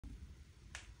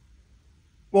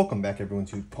Welcome back, everyone,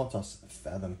 to Pontos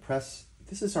Fathom Press.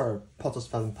 This is our Pontos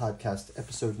Fathom podcast,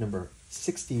 episode number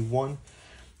 61.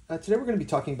 Today we're going to be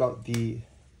talking about the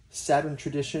Saturn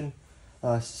tradition,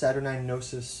 Saturnine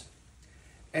gnosis,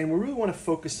 and we really want to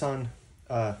focus on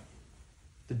the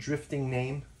drifting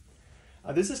name.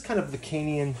 This is kind of the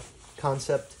Lacanian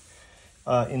concept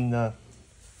in the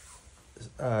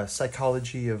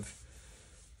psychology of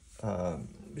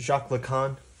Jacques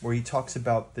Lacan, where he talks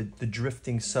about the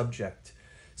drifting subject.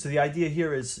 So the idea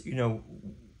here is,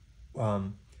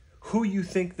 who you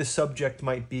think the subject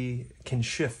might be can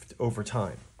shift over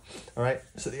time. All right.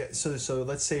 So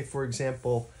let's say, for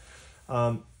example,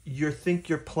 you think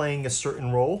you're playing a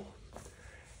certain role,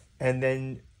 and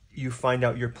then you find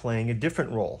out you're playing a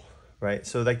different role, right?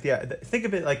 So think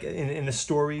of it like in a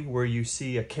story where you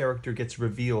see a character gets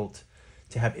revealed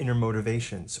to have inner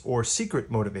motivations or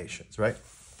secret motivations, right?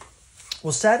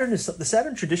 Well, the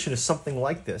Saturn tradition is something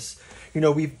like this.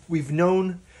 We've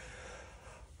known,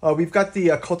 we've got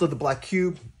the Cult of the Black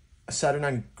Cube, a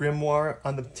Saturnine Grimoire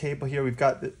on the table here. We've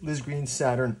got Liz Green's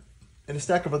Saturn, and a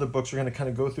stack of other books. We're going to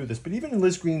kind of go through this. But even in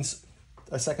Liz Green's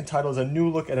second title is A New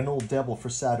Look at an Old Devil for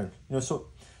Saturn. So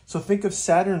think of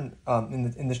Saturn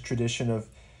in this tradition of,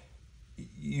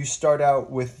 you start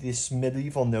out with this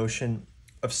medieval notion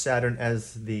of Saturn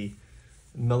as the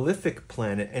malefic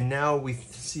planet, and now we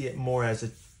see it more as a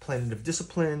planet of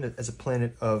discipline, as a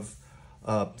planet of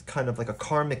kind of like a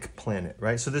karmic planet,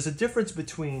 right? So there's a difference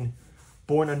between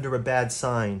born under a bad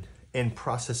sign and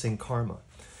processing karma.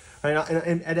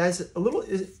 And as a little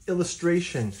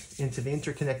illustration into the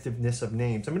interconnectedness of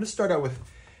names, I'm going to start out with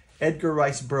Edgar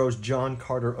Rice Burroughs' John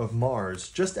Carter of Mars,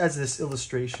 just as this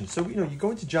illustration. So, you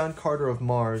go into John Carter of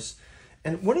Mars,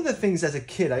 and one of the things as a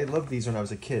kid, I loved these when I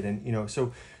was a kid, and,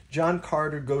 so John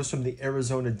Carter goes from the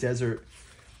Arizona desert,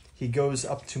 he goes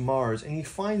up to Mars, and he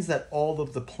finds that all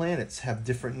of the planets have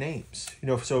different names.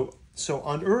 So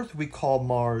on Earth we call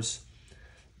Mars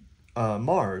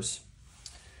Mars,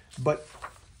 but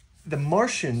the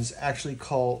Martians actually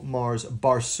call Mars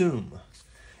Barsoom.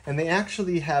 And they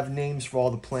actually have names for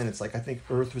all the planets. Like I think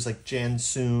Earth was like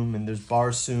Jansum, and there's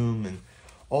Barsoom, and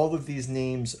all of these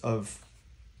names of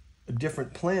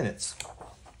different planets.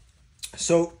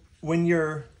 So when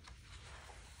you're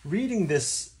reading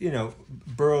this,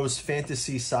 Burroughs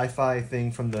fantasy sci-fi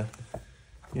thing from the,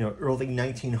 early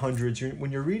 1900s,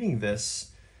 when you're reading this,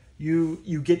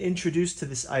 you get introduced to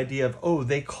this idea of,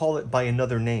 they call it by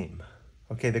another name.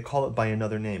 Okay, they call it by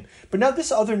another name. But now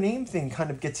this other name thing kind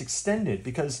of gets extended,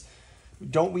 because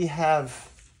don't we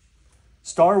have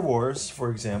Star Wars,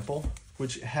 for example,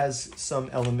 which has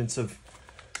some elements of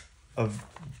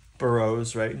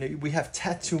Burroughs, right? We have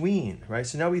Tatooine, right?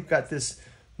 So now we've got this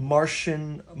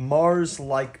Martian,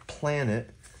 Mars-like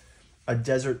planet, a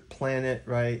desert planet,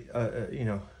 right?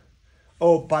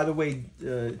 Oh, by the way,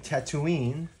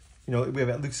 Tatooine, we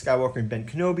have Luke Skywalker and Ben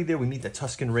Kenobi there. We meet the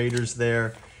Tusken Raiders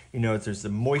there. There's the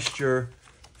moisture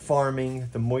farming,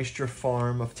 the moisture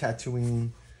farm of Tatooine,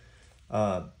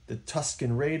 the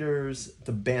Tusken Raiders,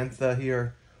 the Bantha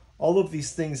here. All of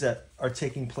these things that are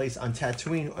taking place on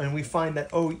Tatooine. And we find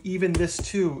that, even this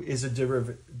too is a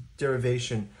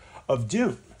derivation of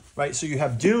Dune. Right, so you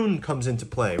have Dune comes into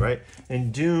play, right?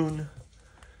 And Dune,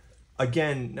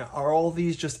 again, are all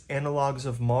these just analogs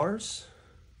of Mars?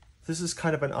 This is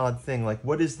kind of an odd thing. Like,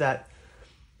 what is that?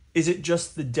 Is it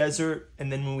just the desert? And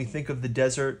then when we think of the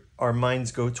desert, our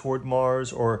minds go toward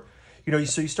Mars? Or,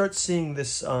 so you start seeing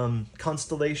this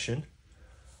constellation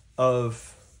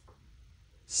of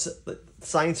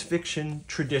science fiction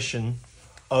tradition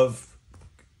of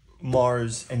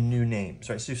Mars and new names,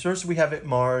 right? So first we have it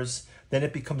Mars, then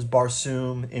it becomes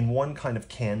Barsoom in one kind of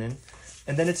canon,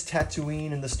 and then it's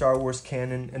Tatooine in the Star Wars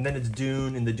canon, and then it's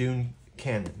Dune in the Dune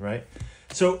canon, right?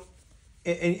 So,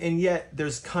 and yet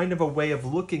there's kind of a way of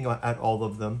looking at all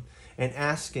of them and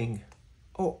asking,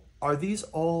 are these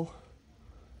all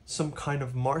some kind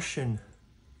of Martian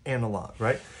analog,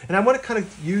 right? And I want to kind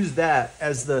of use that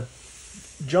as the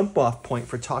jump off point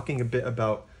for talking a bit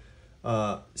about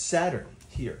Saturn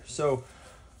here. So,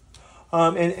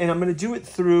 and I'm going to do it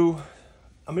through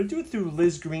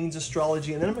Liz Green's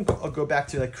astrology, and then I'll go back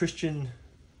to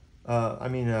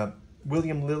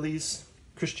William Lilly's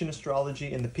Christian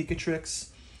astrology and the Picatrix.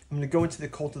 I'm going to go into the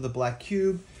Cult of the Black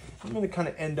Cube. I'm going to kind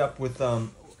of end up with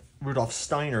Rudolf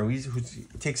Steiner, who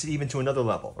takes it even to another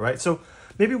level, right? So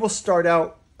maybe we'll start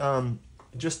out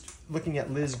just looking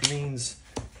at Liz Green's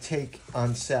take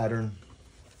on Saturn.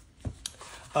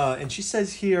 And she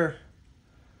says here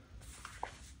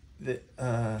that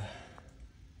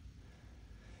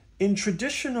in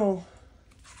traditional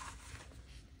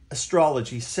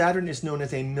astrology, Saturn is known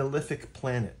as a malefic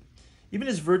planet. Even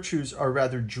his virtues are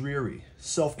rather dreary: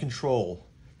 self-control,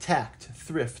 tact,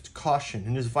 thrift, caution,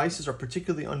 and his vices are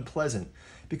particularly unpleasant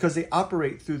because they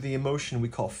operate through the emotion we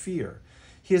call fear.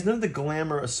 He has none of the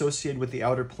glamour associated with the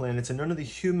outer planets and none of the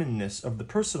humanness of the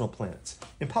personal planets.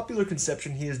 In popular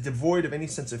conception, he is devoid of any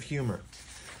sense of humor.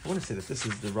 I want to say that this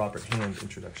is the Robert Hand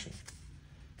introduction.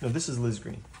 No, this is Liz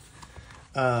Green.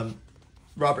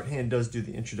 Robert Hand does do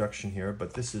the introduction here,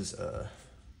 but this is...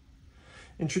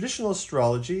 In traditional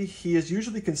astrology, he is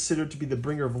usually considered to be the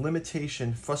bringer of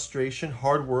limitation, frustration,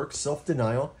 hard work,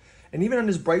 self-denial, and even on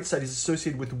his bright side, he's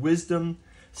associated with wisdom,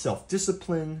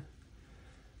 self-discipline,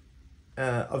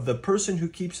 of the person who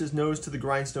keeps his nose to the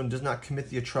grindstone does not commit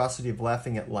the atrocity of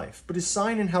laughing at life. But his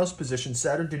sign and house position,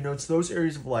 Saturn, denotes those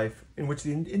areas of life in which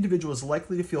the individual is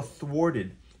likely to feel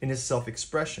thwarted in his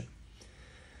self-expression.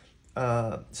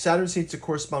 Saturn seems to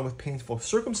correspond with painful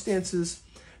circumstances,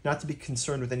 not to be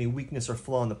concerned with any weakness or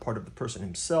flaw on the part of the person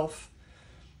himself,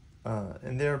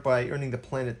 and thereby earning the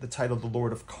planet the title the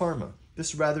Lord of Karma.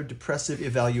 This rather depressive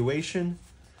evaluation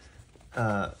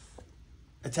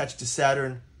attached to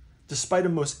Saturn, despite a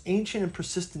most ancient and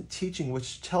persistent teaching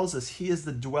which tells us he is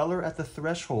the dweller at the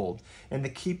threshold and the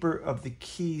keeper of the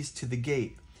keys to the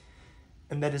gate,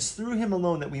 and that is through him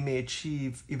alone that we may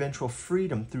achieve eventual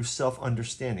freedom through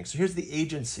self-understanding. So here's the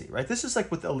agency, right? This is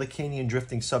like what the Lacanian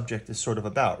drifting subject is sort of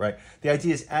about, right? The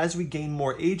idea is as we gain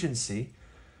more agency,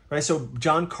 right? So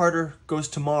John Carter goes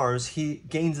to Mars, he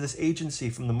gains this agency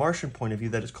from the Martian point of view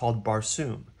that is called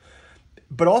Barsoom.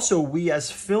 But also we as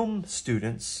film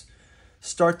students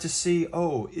start to see,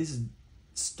 oh, is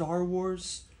Star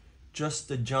Wars just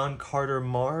the John Carter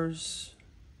Mars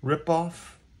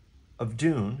ripoff of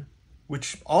Dune,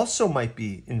 which also might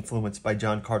be influenced by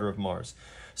John Carter of Mars?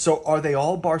 So are they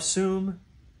all Barsoom?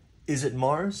 Is it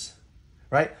Mars?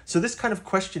 Right? So this kind of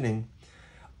questioning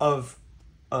of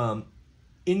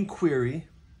inquiry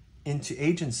into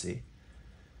agency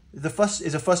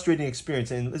is a frustrating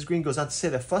experience. And Liz Green goes on to say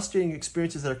that frustrating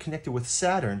experiences that are connected with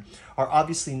Saturn are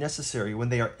obviously necessary when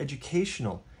they are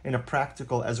educational in a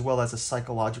practical as well as a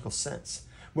psychological sense.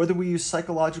 Whether we use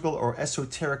psychological or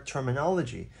esoteric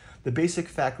terminology, the basic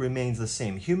fact remains the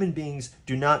same. Human beings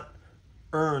do not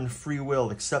earn free will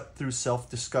except through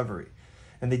self-discovery.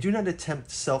 And they do not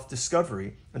attempt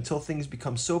self-discovery until things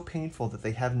become so painful that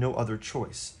they have no other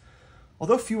choice.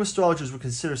 Although few astrologers would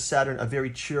consider Saturn a very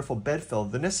cheerful bedfellow,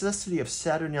 the necessity of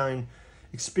Saturnine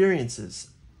experiences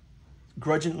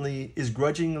is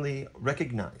grudgingly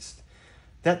recognized.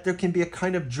 That there can be a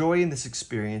kind of joy in this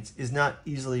experience is not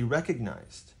easily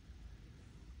recognized.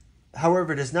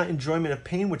 However, it is not enjoyment of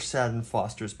pain which Saturn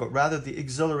fosters, but rather the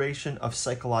exhilaration of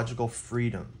psychological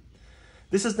freedom.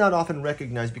 This is not often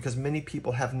recognized because many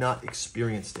people have not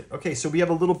experienced it. Okay, so we have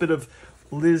a little bit of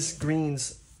Liz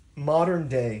Green's modern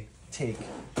day take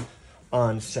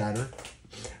on Saturn.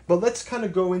 But let's kind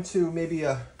of go into maybe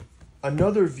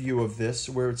another view of this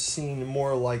where it's seen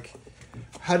more like,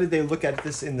 how did they look at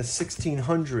this in the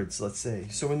 1600s, let's say.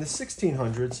 So in the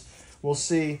 1600s, we'll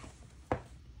see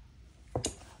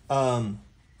some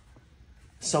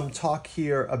talk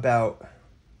here about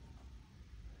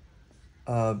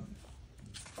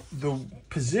the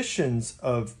positions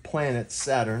of planet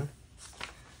Saturn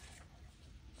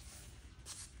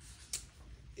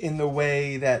in the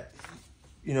way that,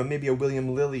 you know, maybe a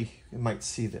William Lilly might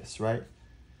see this, right?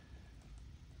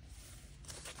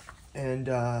 And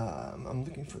I'm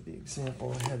looking for the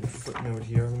example. I had a footnote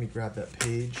here. Let me grab that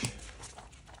page.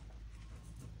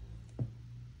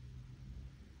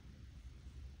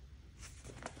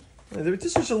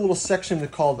 This is a little section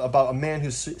called about a man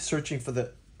who's searching for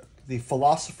the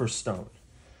philosopher's stone.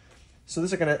 So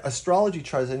this is like an astrology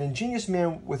chart. An ingenious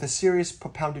man with a serious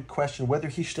propounded question whether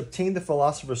he should obtain the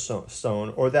philosopher's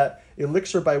stone or that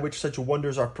elixir by which such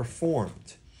wonders are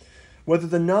performed. Whether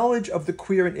the knowledge of the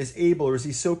querent is able, or is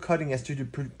he so cutting as to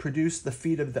produce the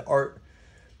feat of the art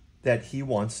that he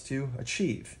wants to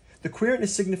achieve. The querent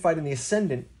is signified in the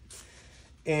ascendant,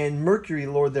 and Mercury,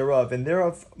 lord thereof, and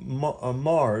thereof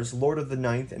Mars, lord of the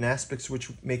ninth, and aspects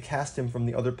which may cast him from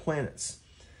the other planets.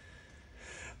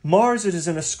 Mars is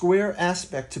in a square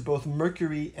aspect to both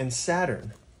Mercury and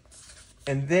Saturn,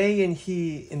 and they and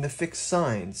he in the fixed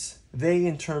signs, they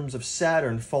in terms of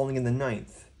Saturn falling in the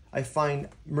ninth. I find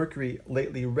Mercury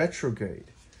lately retrograde.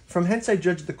 From hence I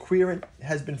judge the querent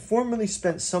has been formerly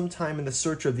spent some time in the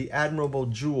search of the admirable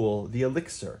jewel, the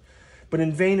elixir, but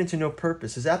in vain and to no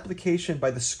purpose. His application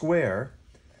by the square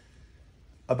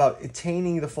about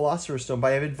attaining the philosopher's stone,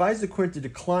 I have advised the querent to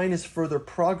decline his further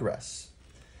progress.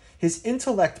 His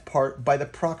intellect part by the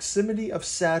proximity of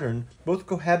Saturn, both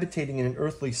cohabitating in an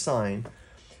earthly sign,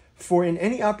 for in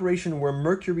any operation where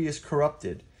Mercury is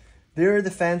corrupted, There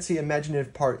the fancy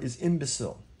imaginative part is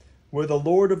imbecile, where the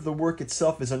lord of the work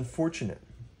itself is unfortunate,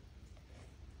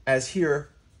 as here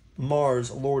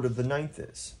Mars, lord of the ninth,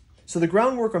 is. So the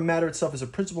groundwork or matter itself as a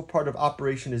principal part of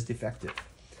operation is defective.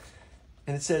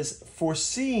 And it says,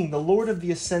 foreseeing the lord of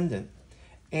the ascendant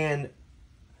and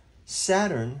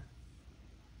Saturn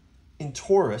in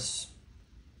Taurus,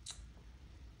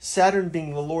 Saturn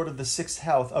being the lord of the sixth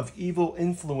house, of evil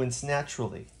influence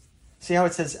naturally. See how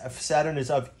it says Saturn is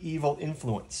of evil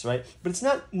influence, right? But it's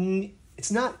not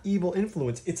evil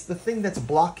influence. It's the thing that's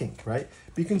blocking, right?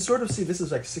 But you can sort of see this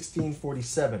is like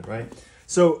 1647, right?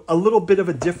 So a little bit of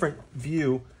a different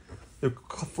view. They're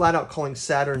flat out calling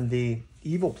Saturn the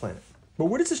evil planet. But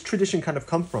where does this tradition kind of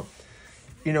come from?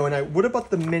 You know, and what about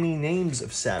the many names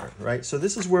of Saturn, right? So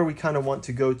this is where we kind of want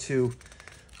to go to.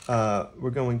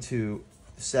 We're going to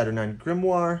the Saturnine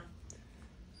Grimoire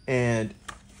and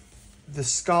the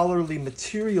scholarly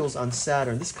materials on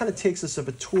Saturn. This kind of takes us of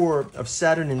a tour of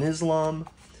Saturn in Islam,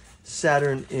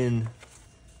 Saturn in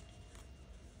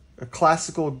a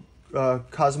classical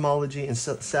cosmology, and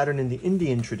Saturn in the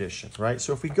Indian tradition, right?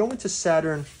 So if we go into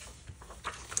Saturn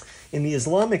in the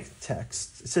Islamic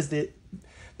text, it says that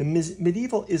the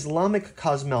medieval Islamic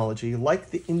cosmology,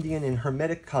 like the Indian and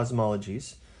Hermetic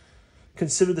cosmologies,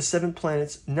 consider the seven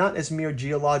planets not as mere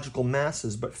geological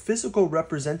masses, but physical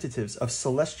representatives of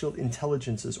celestial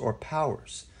intelligences or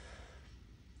powers.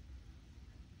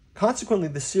 Consequently,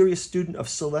 the serious student of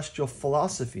celestial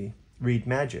philosophy, read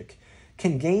magic,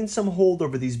 can gain some hold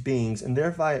over these beings and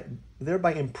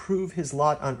thereby improve his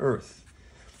lot on earth.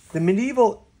 The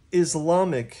medieval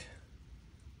Islamic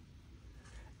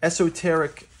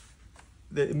esoteric,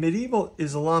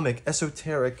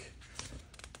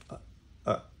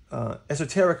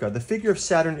 esoterica, the figure of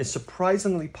Saturn is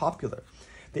surprisingly popular.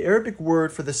 The Arabic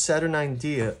word for the Saturnine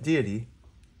deity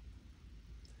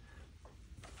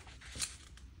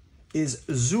is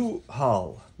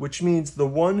Zuhal, which means the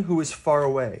one who is far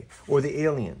away, or the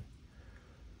alien.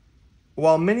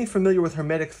 While many familiar with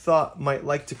Hermetic thought might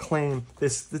like to claim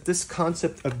that this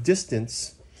concept of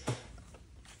distance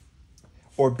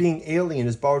or being alien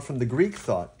is borrowed from the Greek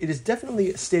thought, it is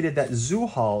definitely stated that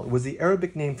Zuhal was the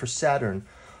Arabic name for Saturn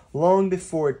long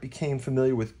before it became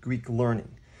familiar with Greek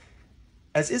learning.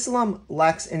 As Islam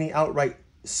lacks any outright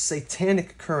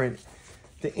satanic current,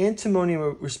 the antimony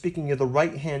we're speaking of, the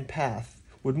right-hand path,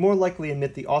 would more likely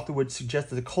admit the author would suggest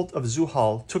that the cult of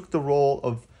Zuhal took the role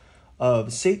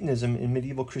of Satanism in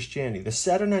medieval Christianity. The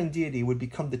Saturnine deity would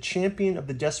become the champion of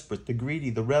the desperate, the greedy,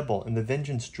 the rebel, and the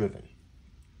vengeance-driven.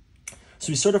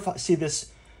 So we sort of see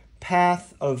this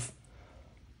path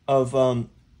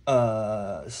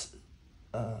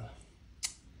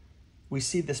we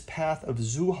see this path of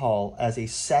Zuhal as a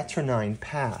Saturnine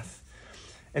path.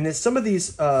 And then some of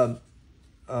these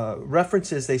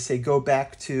references, they say, go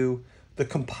back to the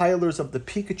compilers of the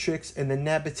Picatrix and the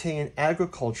Nabatean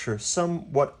agriculture,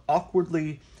 somewhat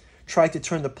awkwardly tried to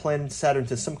turn the planet Saturn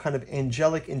to some kind of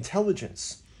angelic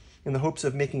intelligence in the hopes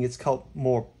of making its cult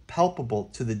more palpable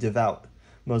to the devout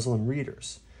Muslim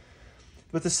readers.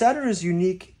 But the Saturn is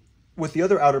unique with the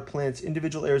other outer planets'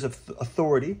 individual areas of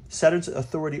authority. Saturn's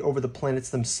authority over the planets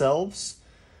themselves.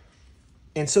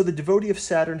 And so the devotee of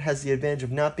Saturn has the advantage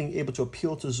of not being able to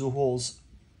appeal to Zuhal's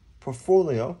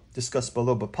portfolio, discussed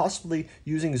below, but possibly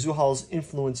using Zuhal's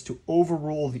influence to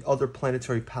overrule the other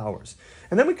planetary powers.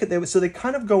 And then so they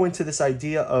kind of go into this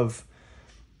idea of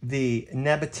the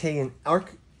Nabatean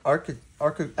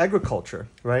agriculture,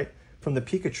 right, from the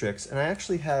Picatrix. And I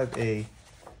actually have a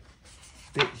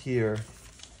bit here.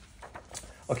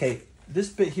 Okay, this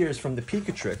bit here is from the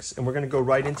Picatrix, and we're going to go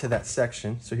right into that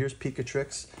section. So here's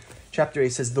Picatrix. Chapter 8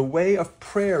 says, the way of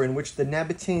prayer in which the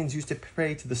Nabateans used to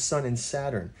pray to the sun and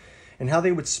Saturn, and how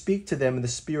they would speak to them in the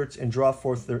spirits and draw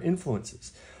forth their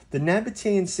influences. The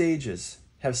Nabatean sages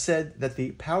have said that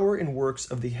the power and works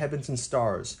of the heavens and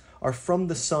stars are from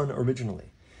the sun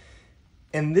originally.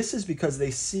 And this is because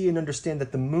they see and understand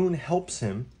that the moon helps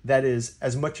him, that is,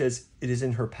 as much as it is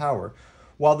in her power,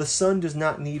 while the sun does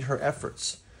not need her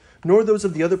efforts, nor those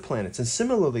of the other planets. And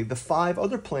similarly, the 5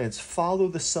 other planets follow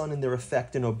the sun in their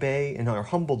effect and obey and are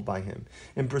humbled by him,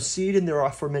 and proceed in their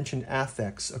aforementioned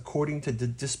affects according to the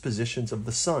dispositions of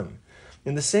the sun.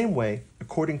 In the same way,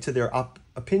 according to their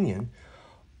opinion,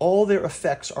 all their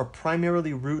effects are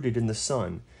primarily rooted in the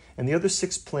sun, and the other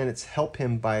 6 planets help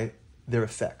him by their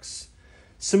effects.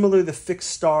 Similarly, the fixed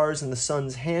stars and the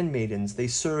sun's handmaidens, they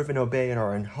serve and obey and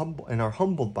are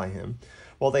humbled by him,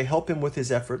 while they help him with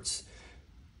his efforts.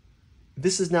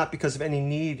 This is not because of any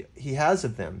need he has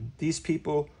of them. These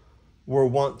people were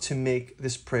wont to make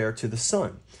this prayer to the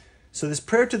sun. So this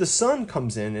prayer to the sun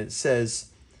comes in, and it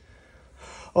says,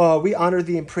 We honor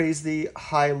thee and praise thee,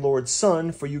 high Lord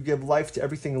Sun, for you give life to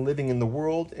everything living in the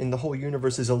world, and the whole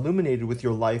universe is illuminated with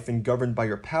your life and governed by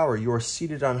your power. You are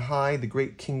seated on high, the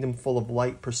great kingdom full of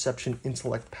light, perception,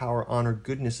 intellect, power, honor,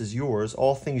 goodness is yours.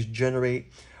 All things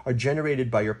are generated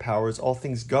by your powers. All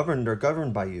things governed are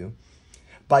governed by you.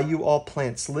 By you all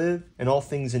plants live, and all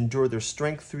things endure their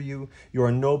strength through you. You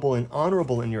are noble and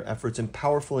honorable in your efforts, and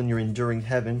powerful in your enduring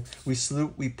heaven. We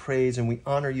salute, we praise, and we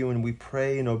honor you, and we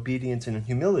pray in obedience and in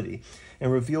humility,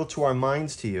 and reveal to our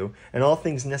minds to you, and all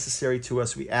things necessary to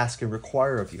us we ask and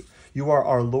require of you. You are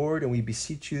our Lord, and we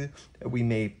beseech you that we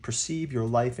may perceive your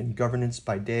life and governance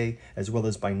by day as well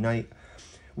as by night.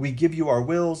 We give you our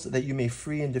wills, that you may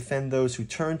free and defend those who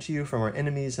turn to you from our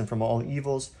enemies and from all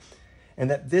evils, and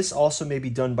that this also may be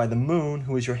done by the moon,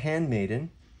 who is your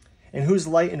handmaiden, and whose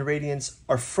light and radiance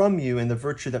are from you, and the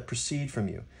virtue that proceed from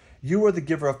you. You are the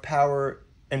giver of power,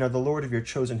 and are the Lord of your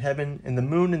chosen heaven, and the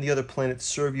moon and the other planets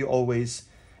serve you always,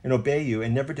 and obey you,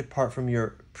 and never depart from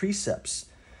your precepts.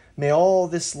 May all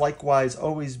this likewise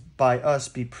always by us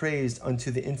be praised unto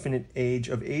the infinite age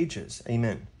of ages.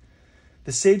 Amen.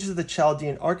 The sages of the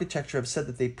Chaldean architecture have said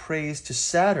that they praise to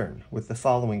Saturn with the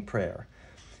following prayer.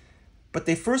 But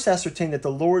they first ascertained that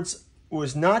the Lord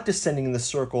was not descending in the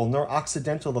circle, nor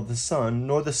occidental of the sun,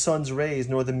 nor the sun's rays,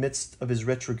 nor the midst of his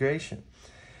retrogradation.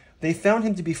 They found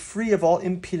him to be free of all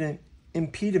impediment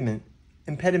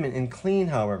and clean,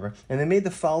 however, and they made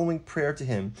the following prayer to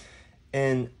him,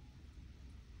 and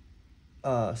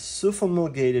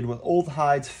suffumulated with old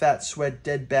hides, fat, sweat,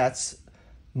 dead bats,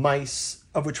 mice,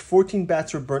 of which 14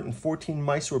 bats were burnt and 14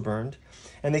 mice were burned,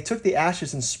 and they took the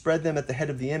ashes and spread them at the head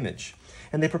of the image.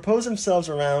 And they proposed themselves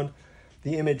around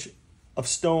the image of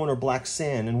stone or black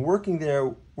sand, and working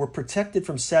there were protected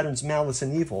from Saturn's malice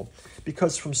and evil,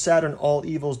 because from Saturn all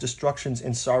evils, destructions,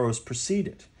 and sorrows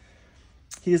proceeded.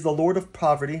 He is the Lord of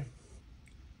poverty,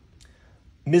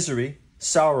 misery,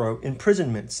 sorrow,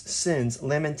 imprisonments, sins,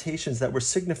 lamentations that were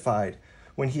signified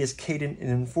when he is cadent and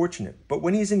unfortunate. But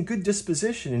when he is in good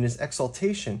disposition in his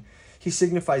exaltation, he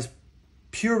signifies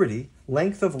purity,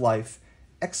 length of life,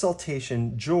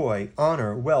 exaltation, joy,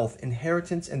 honor, wealth,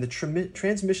 inheritance, and the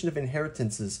transmission of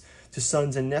inheritances to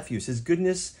sons and nephews. His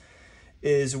goodness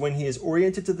is when he is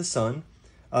oriented to the sun,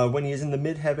 when he is in the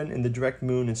mid-heaven, in the direct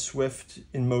moon, and swift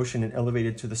in motion and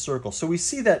elevated to the circle. So we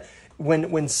see that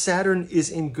when Saturn is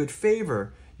in good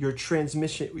favor, your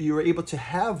transmission, you are able to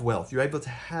have wealth. You're able to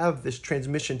have this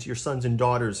transmission to your sons and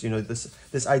daughters. You know,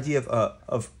 this idea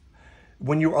of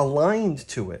when you're aligned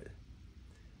to it,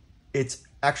 it's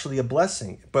actually a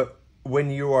blessing. But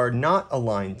when you are not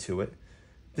aligned to it,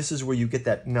 this is where you get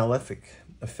that malefic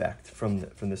effect from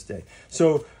this day.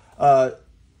 So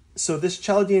this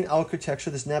Chaldean architecture,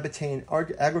 this Nabatean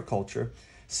agriculture,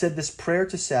 said this prayer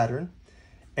to Saturn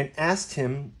and asked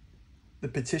him the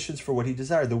petitions for what he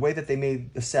desired. The way that they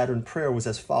made the Saturn prayer was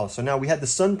as follows. So now we had the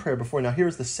sun prayer before. Now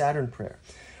here's the Saturn prayer.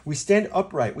 We stand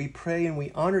upright. We pray and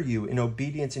we honor you in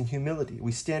obedience and humility.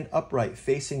 We stand upright,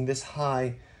 facing this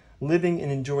high, living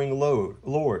and enduring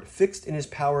Lord, fixed in his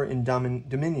power and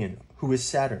dominion, who is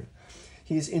Saturn.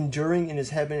 He is enduring in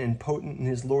his heaven and potent in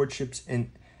his lordships,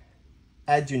 and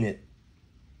adunit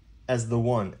as the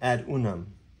one, ad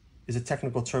unum, is a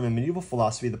technical term in medieval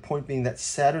philosophy, the point being that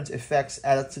Saturn's effects,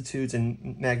 attitudes,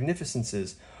 and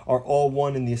magnificences are all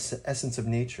one in the essence of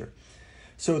nature.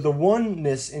 So the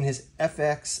oneness in his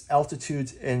effects,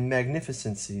 altitudes, and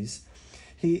magnificences,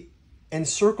 he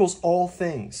encircles all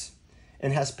things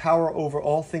and has power over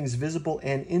all things visible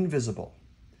and invisible.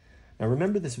 Now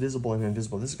remember this visible and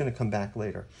invisible. This is going to come back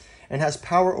later. And has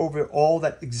power over all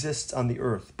that exists on the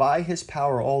earth. By his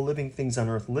power, all living things on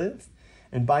earth live,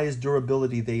 and by his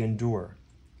durability they endure.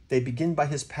 They begin by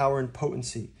his power and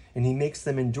potency, and he makes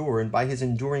them endure, and by his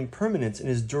enduring permanence and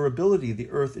his durability the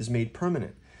earth is made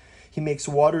permanent. He makes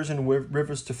waters and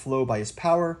rivers to flow by his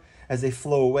power. As they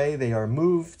flow away, they are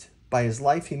moved. By his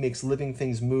life he makes living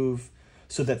things move,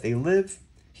 so that they live.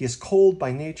 He is cold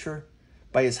by nature.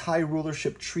 By his high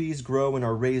rulership trees grow and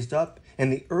are raised up,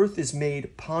 and the earth is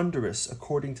made ponderous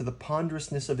according to the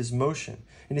ponderousness of his motion.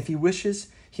 And if he wishes,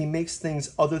 he makes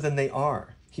things other than they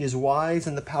are. He is wise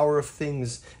in the power of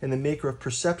things, and the maker of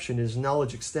perception. His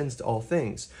knowledge extends to all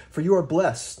things. For you are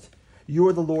blessed. You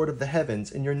are the Lord of the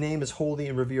heavens, and your name is holy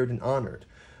and revered and honored.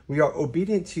 We are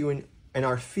obedient to you, and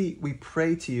our feet we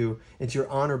pray to you and to your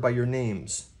honor by your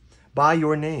names. By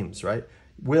your names, right?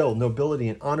 Will, nobility,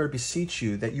 and honor beseech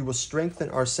you that you will strengthen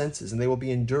our senses, and they will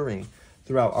be enduring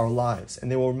throughout our lives.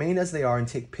 And they will remain as they are and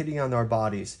take pity on our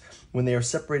bodies when they are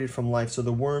separated from life, so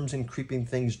the worms and creeping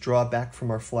things draw back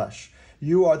from our flesh.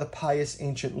 You are the pious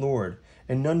ancient Lord,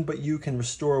 and none but you can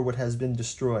restore what has been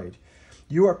destroyed.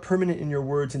 You are permanent in your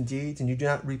words and deeds, and you do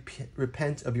not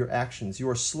repent of your actions. You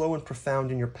are slow and profound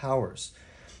in your powers.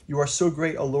 You are so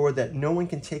great, O Lord, that no one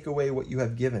can take away what you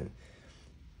have given,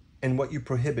 and what you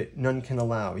prohibit, none can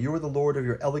allow. You are the Lord of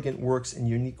your elegant works and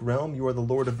unique realm. You are the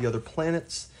Lord of the other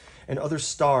planets and other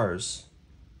stars.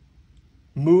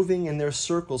 Moving in their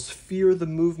circles, fear the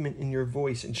movement in your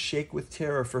voice and shake with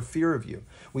terror for fear of you.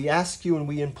 We ask you and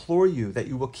we implore you that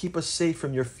you will keep us safe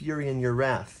from your fury and your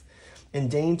wrath, and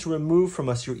deign to remove from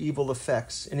us your evil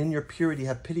effects, and in your purity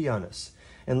have pity on us,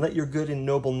 and let your good and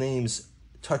noble names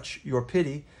touch your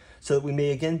pity, so that we may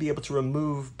again be able to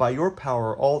remove by your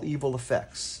power all evil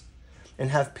effects, and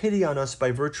have pity on us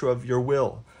by virtue of your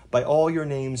will, by all your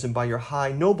names and by your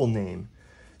high noble name,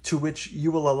 to which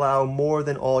you will allow more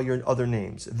than all your other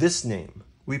names. This name,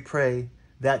 we pray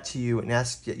that to you and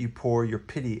ask that you pour your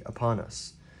pity upon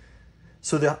us.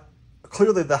 So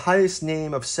clearly the highest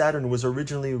name of Saturn was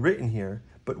originally written here,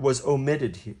 but was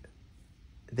omitted here.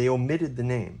 They omitted the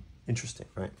name. Interesting,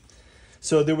 right?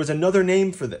 So there was another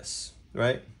name for this,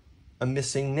 right? A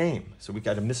missing name. So we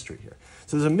got a mystery here.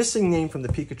 So there's a missing name from the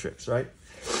Picatrix, right?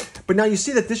 But now you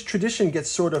see that this tradition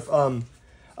gets sort of,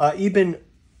 Ibn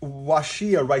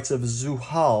Washia writes of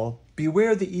Zuhal,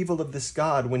 beware the evil of this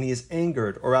god when he is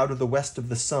angered or out of the west of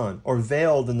the sun, or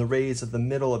veiled in the rays of the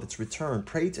middle of its return.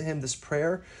 Pray to him this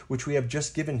prayer, which we have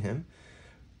just given him.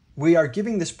 We are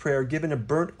giving this prayer, given a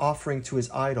burnt offering to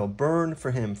his idol. Burn for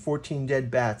him 14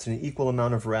 dead bats and an equal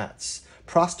amount of rats.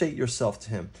 Prostrate yourself to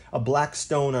him, a black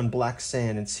stone on black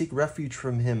sand, and seek refuge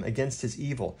from him against his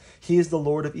evil. He is the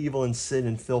Lord of evil and sin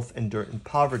and filth and dirt and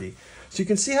poverty. So you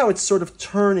can see how it's sort of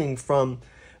turning from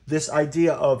this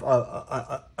idea of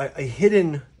a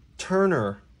hidden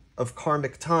turner of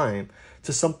karmic time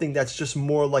to something that's just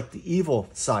more like the evil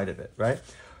side of it, right?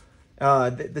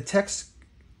 The text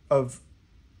of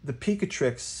the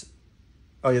Picatrix,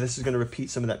 oh yeah, this is going to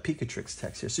repeat some of that Picatrix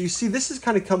text here. So you see, this is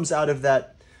kind of comes out of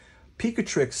that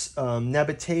Picatrix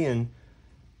Nabatean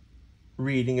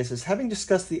reading. It says, having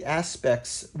discussed the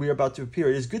aspects we are about to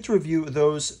appear, it is good to review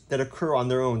those that occur on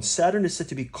their own. Saturn is said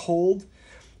to be cold,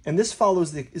 and this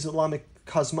follows the Islamic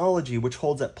cosmology, which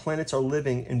holds that planets are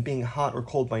living and being hot or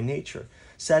cold by nature.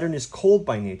 Saturn is cold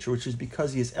by nature, which is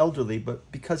because he is elderly,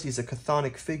 but because he's a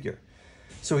chthonic figure.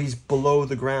 So he's below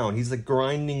the ground. He's the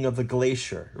grinding of the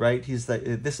glacier, right?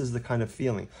 This is the kind of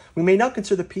feeling. We may now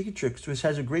consider the Picatrix, which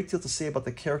has a great deal to say about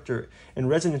the character and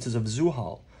resonances of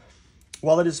Zuhal.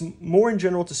 While it is more in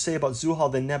general to say about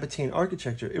Zuhal than Nabatean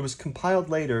architecture, it was compiled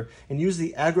later and used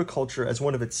the agriculture as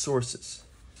one of its sources.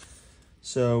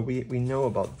 So we know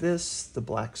about this, the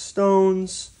black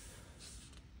stones.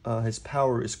 His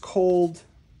power is cold.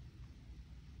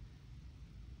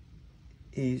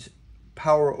 He's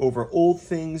power over old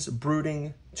things,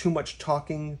 brooding, too much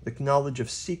talking, the knowledge of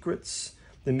secrets,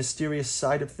 the mysterious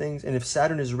side of things. And if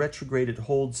Saturn is retrograde, it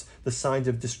holds the signs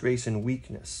of disgrace and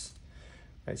weakness.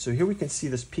 Right, so here we can see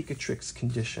this Picatrix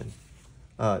condition,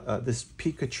 this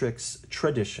Picatrix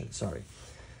tradition, sorry.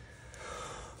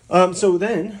 So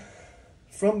then,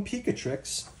 from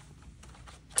Picatrix,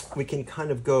 we can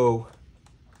kind of go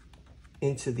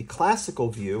into the classical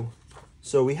view.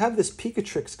 So we have this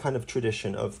Picatrix kind of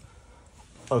tradition of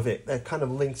it that kind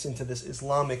of links into this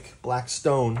Islamic black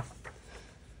stone.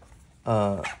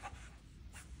 And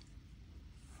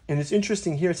it's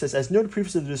interesting here, it says, as noted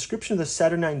previously, the description of the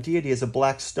Saturnine deity as a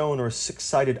black stone or a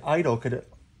six-sided idol could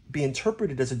be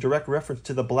interpreted as a direct reference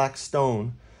to the black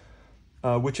stone,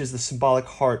 which is the symbolic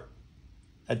heart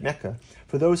at Mecca.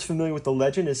 For those familiar with the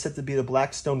legend, it is said to be the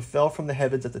black stone fell from the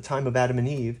heavens at the time of Adam and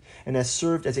Eve and has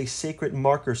served as a sacred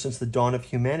marker since the dawn of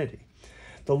humanity.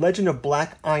 The legend of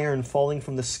black iron falling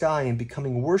from the sky and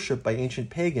becoming worshipped by ancient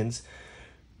pagans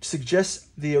suggests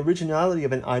the originality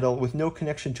of an idol with no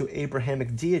connection to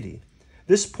Abrahamic deity.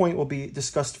 This point will be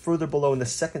discussed further below in the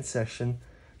second section,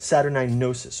 Saturnine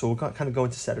Gnosis. So we'll kind of go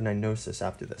into Saturnine Gnosis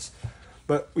after this.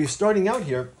 But we're starting out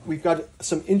here, we've got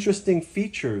some interesting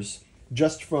features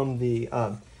just from the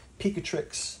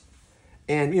Picatrix.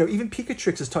 And, you know, even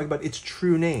Picatrix is talking about its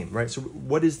true name, right? So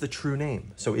what is the true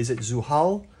name? So is it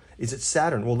Zuhal? Is it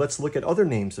Saturn? Well, let's look at other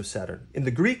names of Saturn. In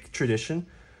the Greek tradition,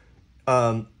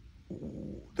 the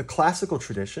classical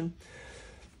tradition,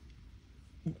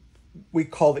 we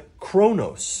call it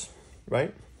Chronos,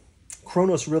 right?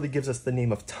 Chronos really gives us the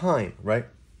name of time, right?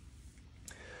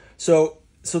 So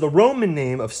the Roman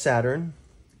name of Saturn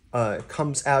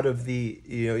comes out of the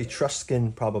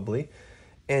Etruscan probably,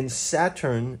 and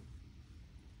Saturn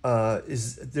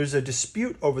there's a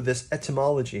dispute over this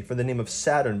etymology for the name of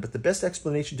Saturn, but the best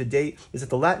explanation to date is that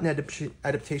the Latin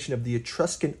adaptation of the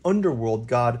Etruscan underworld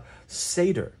god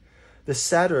Satyr. The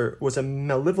satyr was a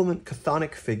malevolent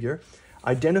chthonic figure,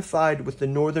 identified with the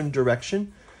northern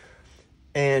direction.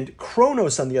 And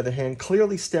Chronos, on the other hand,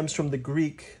 clearly stems from the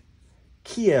Greek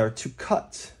kier, to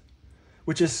cut,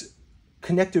 which is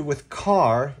connected with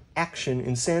kar, action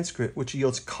in Sanskrit, which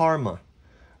yields karma,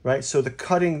 right? So the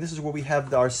cutting, this is where we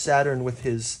have our Saturn with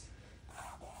his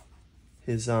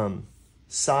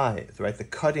scythe, right? The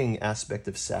cutting aspect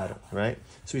of Saturn, right?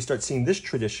 So we start seeing this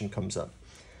tradition comes up.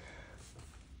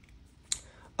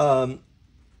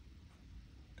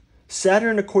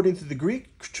 Saturn, according to the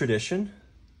Greek tradition,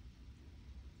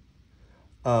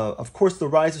 of course, the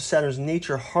rise of Saturn's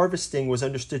nature, harvesting, was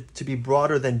understood to be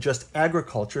broader than just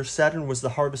agriculture. Saturn was the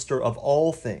harvester of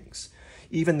all things,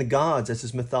 even the gods, as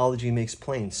his mythology makes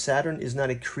plain. Saturn is not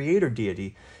a creator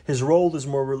deity. His role is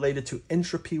more related to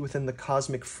entropy within the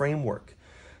cosmic framework.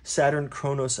 Saturn,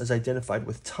 Kronos, as identified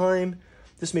with time.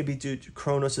 This may be due to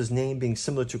Kronos' name being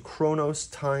similar to Chronos,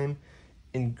 time.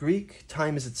 In Greek,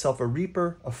 time is itself a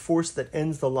reaper, a force that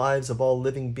ends the lives of all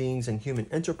living beings and human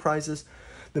enterprises.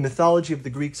 The mythology of the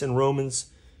Greeks and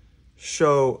Romans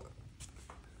show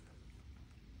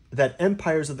that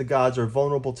empires of the gods are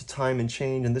vulnerable to time and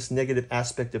change, and this negative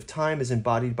aspect of time is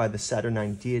embodied by the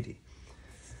Saturnine deity.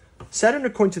 Saturn,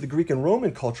 according to the Greek and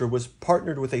Roman culture, was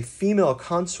partnered with a female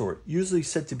consort, usually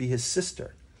said to be his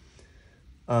sister,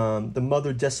 the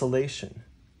mother Desolation,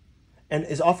 and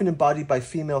is often embodied by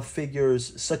female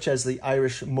figures such as the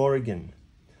Irish Morrigan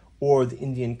or the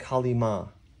Indian Kali Ma,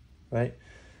 right?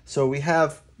 So we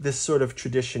have this sort of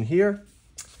tradition here.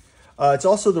 It's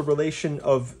also the relation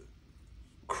of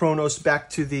Kronos back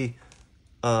to the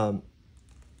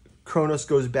Kronos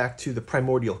goes back to the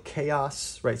primordial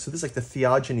chaos, right? So this is like the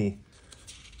theogony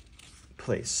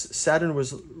place. Saturn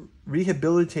was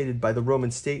rehabilitated by the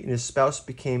Roman state, and his spouse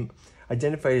became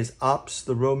identified as Ops,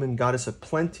 the Roman goddess of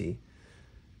plenty.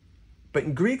 But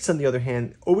in Greeks, on the other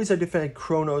hand, always identified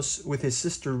Kronos with his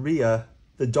sister Rhea,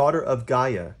 the daughter of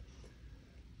Gaia.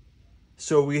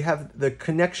 So we have the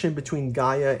connection between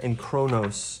Gaia and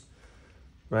Kronos,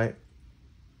 right?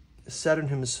 Saturn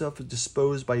himself is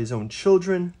disposed by his own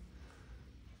children.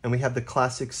 And we have the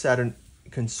classic Saturn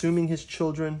consuming his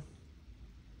children.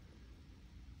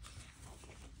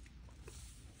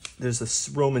 There's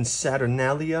a Roman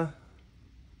Saturnalia,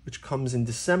 which comes in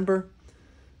December.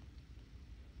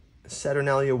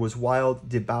 Saturnalia was wild,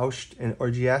 debauched, and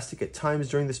orgiastic. At times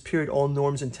during this period, all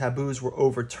norms and taboos were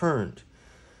overturned.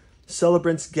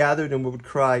 Celebrants gathered and would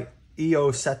cry,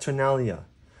 Io Saturnalia,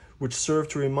 which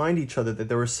served to remind each other that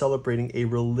they were celebrating a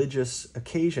religious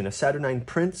occasion. A Saturnine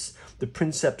prince, the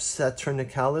Princeps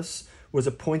Saturnicalis, was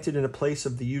appointed in a place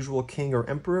of the usual king or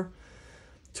emperor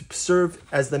to serve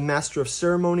as the master of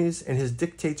ceremonies, and his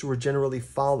dictates were generally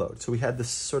followed. So we had this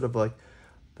sort of like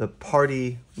the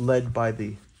party led by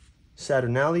the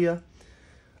Saturnalia.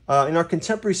 In our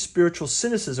contemporary spiritual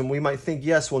cynicism, we might think,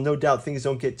 yes, well, no doubt things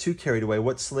don't get too carried away.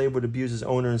 What slave would abuse his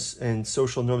owners and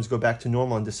social norms go back to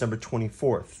normal on December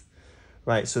 24th?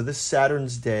 Right, so this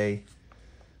Saturn's day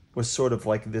was sort of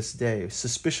like this day,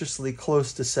 suspiciously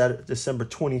close to December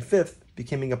 25th,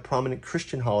 becoming a prominent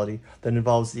Christian holiday that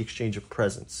involves the exchange of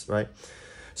presents, right?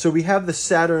 So we have the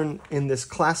Saturn in this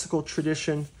classical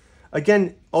tradition,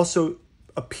 again, also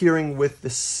appearing with the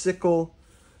sickle,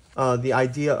 the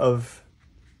idea of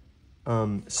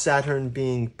Saturn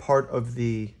being part of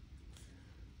the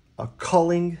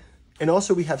culling. And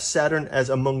also we have Saturn as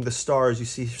among the stars. You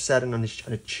see Saturn on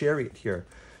a chariot here,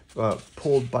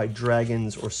 pulled by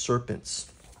dragons or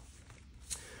serpents,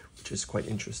 which is quite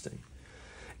interesting.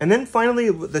 And then finally,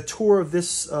 the tour of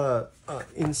this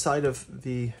inside of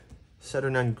the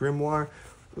Saturnine Grimoire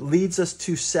leads us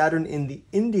to Saturn in the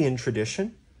Indian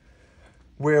tradition,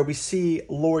 where we see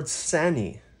Lord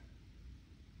Sani.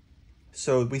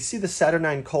 So we see the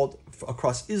Saturnine cult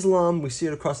across Islam, we see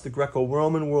it across the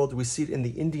Greco-Roman world, we see it in the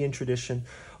Indian tradition.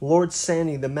 Lord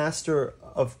Sani, the master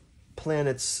of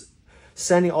planets,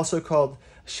 Sani, also called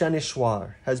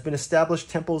Shanishwar, has been established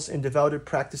temples and devoted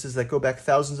practices that go back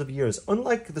thousands of years.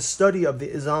 Unlike the study of the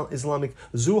Islamic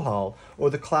Zuhal or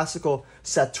the classical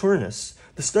Saturnus,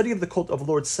 the study of the cult of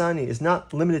Lord Sani is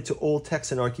not limited to old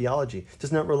texts and archaeology,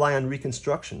 does not rely on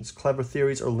reconstructions, clever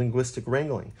theories, or linguistic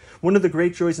wrangling. One of the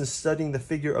great joys in studying the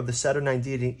figure of the Saturnine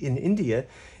deity in India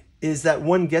is that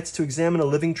one gets to examine a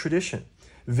living tradition,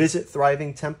 visit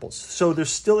thriving temples. So there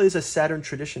still is a Saturn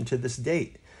tradition to this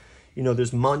date. You know,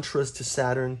 there's mantras to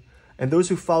Saturn, and those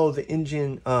who follow the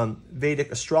Indian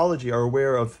Vedic astrology are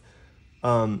aware of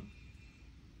the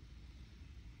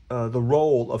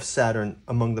role of Saturn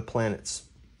among the planets.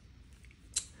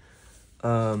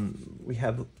 We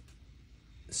have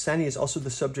Sani is also the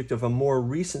subject of a more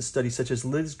recent study, such as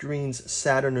Liz Green's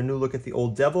Saturn: A New Look at the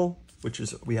Old Devil, which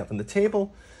is we have on the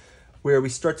table, where we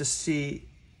start to see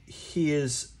he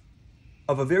is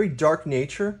of a very dark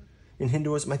nature in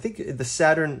Hinduism. I think the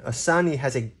Saturn, Sani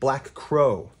has a black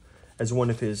crow as one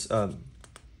of his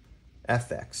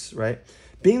affects, right?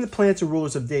 Being the planets and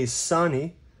rulers of days,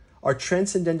 Sani are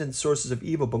transcendent sources of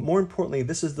evil, but more importantly,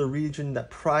 this is the region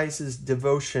that prizes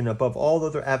devotion above all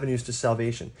other avenues to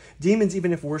salvation. Demons,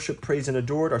 even if worshipped, praised, and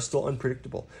adored, are still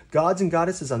unpredictable. Gods and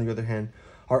goddesses, on the other hand,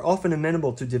 are often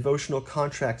amenable to devotional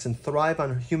contracts and thrive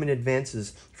on human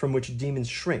advances from which demons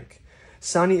shrink.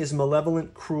 Sani is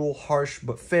malevolent, cruel, harsh,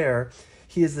 but fair.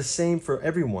 He is the same for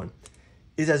everyone.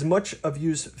 Is as much of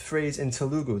used phrase in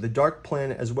Telugu. The dark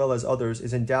planet, as well as others,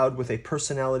 is endowed with a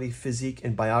personality, physique,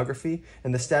 and biography,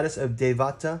 and the status of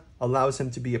Devata allows him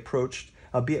to be approached,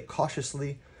 albeit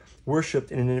cautiously,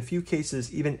 worshipped, and in a few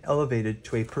cases even elevated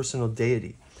to a personal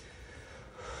deity.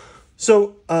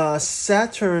 So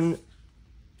Saturn,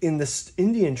 in the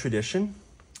Indian tradition,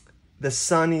 the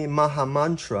Sani Maha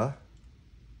Mantra,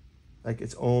 like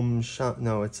it's Om Shant,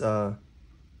 no, it's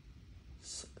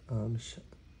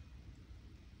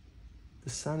the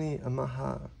Sani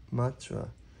Maha Mantra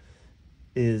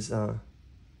is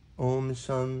Om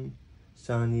Sham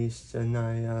Shani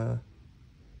Shanaya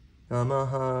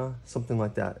Namaha, something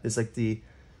like that. It's like the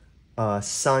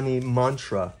Sani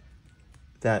mantra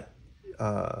that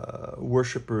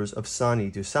worshippers of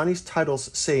Sani do. Sani's titles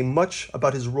say much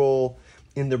about his role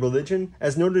in the religion.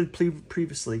 As noted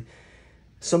previously,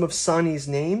 some of Sani's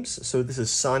names, so this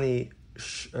is Sani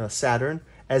Saturn,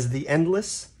 as the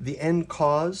endless, the end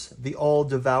cause, the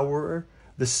all-devourer,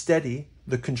 the steady,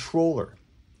 the controller.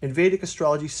 In Vedic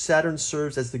astrology, Saturn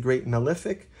serves as the great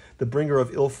malefic, the bringer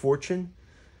of ill fortune.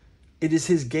 It is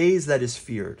his gaze that is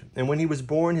feared. And when he was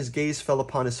born, his gaze fell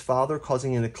upon his father,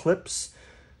 causing an eclipse.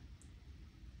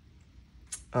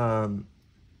 Sani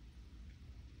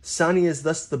is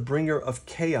thus the bringer of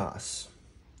chaos,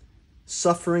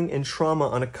 suffering, and trauma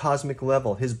on a cosmic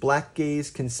level. His black gaze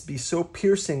can be so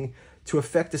piercing to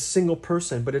affect a single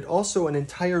person, but it also an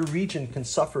entire region can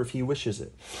suffer if he wishes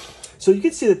it. So you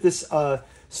can see that this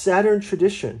Saturn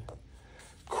tradition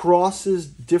crosses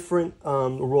different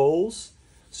roles.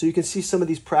 So you can see some of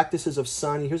these practices of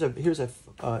Sani. Here's an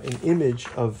image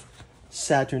of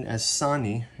Saturn as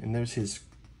Sani, and there's his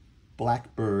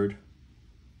black bird.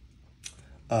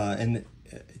 And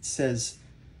it says,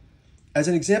 as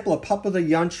an example, a popular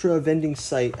yantra vending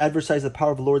site advertised the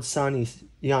power of Lord Sani's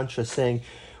yantra, saying,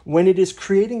 when it is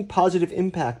creating positive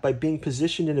impact by being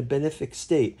positioned in a benefic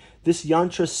state, this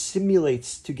yantra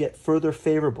simulates to get further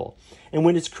favorable. And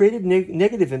when it's created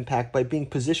negative impact by being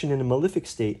positioned in a malefic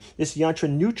state, this yantra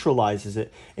neutralizes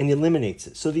it and eliminates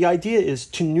it. So the idea is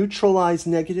to neutralize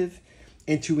negative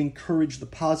and to encourage the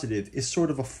positive is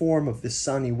sort of a form of this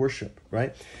Sani worship,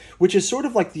 right? Which is sort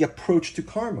of like the approach to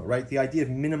karma, right? The idea of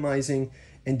minimizing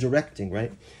and directing,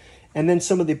 right? And then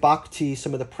some of the bhakti,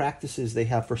 some of the practices they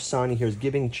have for Sani here is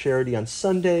giving charity on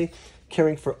Sunday,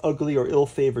 caring for ugly or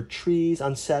ill-favored trees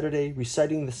on Saturday,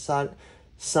 reciting the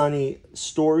Sani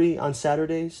story on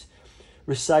Saturdays,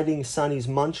 reciting Sani's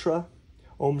mantra,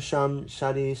 Om Sham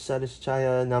Shadi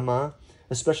Sadishchaya Nama,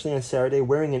 especially on Saturday,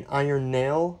 wearing an iron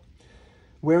nail,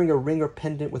 wearing a ring or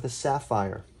pendant with a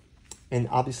sapphire, and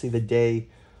obviously the day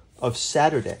of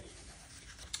Saturday.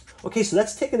 Okay, so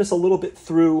that's taken us a little bit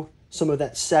through some of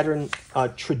that Saturn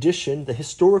tradition, the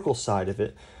historical side of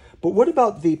it. But what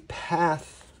about the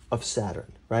path of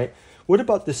Saturn, right? What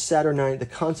about the Saturnine, the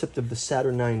concept of the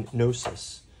Saturnine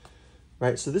gnosis,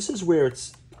 right? So this is where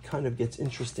it kind of gets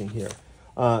interesting here.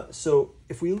 So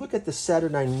if we look at the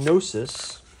Saturnine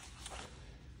gnosis,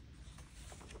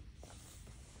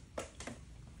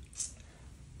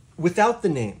 without the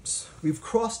names, we've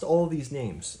crossed all these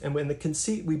names. And when the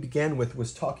conceit we began with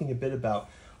was talking a bit about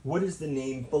what is the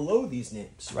name below these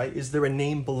names, right? Is there a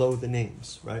name below the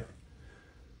names, right?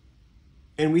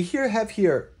 And we have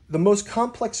here the most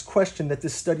complex question that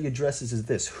this study addresses is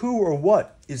this: who or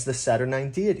what is the Saturnine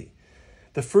deity?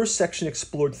 The first section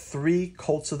explored 3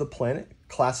 cults of the planet: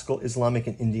 classical, Islamic,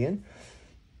 and Indian.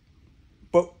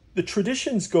 But the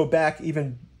traditions go back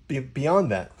even beyond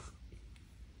that.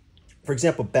 For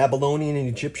example, Babylonian and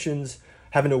Egyptians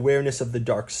have an awareness of the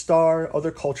dark star.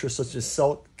 Other cultures, such as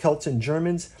Celts and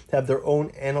Germans, have their own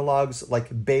analogs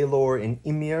like Balor and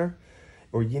Ymir,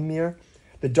 or Ymir.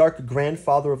 The dark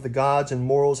grandfather of the gods and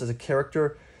morals as a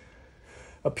character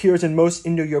appears in most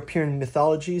Indo-European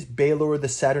mythologies. Balor, the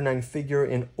Saturnine figure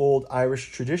in Old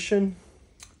Irish tradition.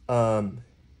 Wotan,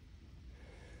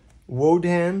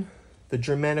 the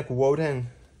Germanic Wotan.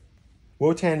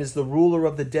 Wotan is the ruler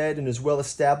of the dead and is well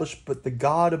established, but the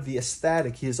god of the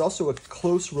ecstatic. He has also a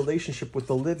close relationship with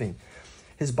the living.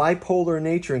 His bipolar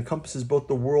nature encompasses both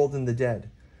the world and the dead.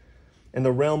 and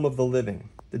the realm of the living.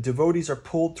 The devotees are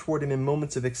pulled toward him in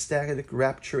moments of ecstatic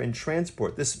rapture and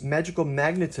transport. This magical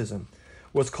magnetism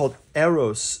was called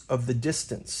eros of the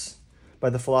distance by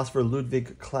the philosopher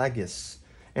Ludwig Klages.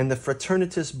 And the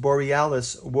fraternitas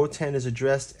borealis, Wotan is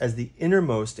addressed as the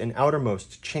innermost and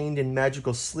outermost, chained in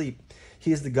magical sleep.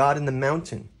 He is the god in the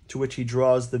mountain to which he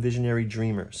draws the visionary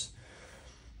dreamers.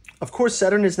 Of course,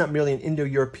 Saturn is not merely an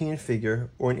Indo-European figure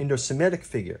or an Indo-Semitic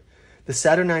figure. The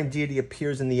Saturnine deity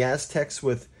appears in the Aztecs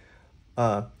with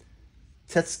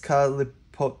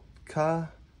Tezcatlipoca,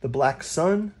 the black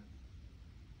sun,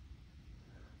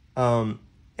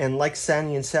 and like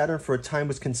Sanian Saturn, for a time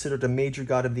was considered a major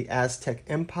god of the Aztec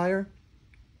Empire.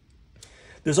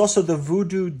 There's also the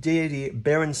voodoo deity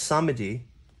Baron Samedi.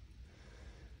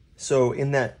 So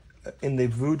in the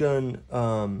voodoo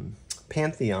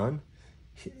pantheon,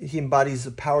 he embodies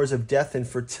the powers of death and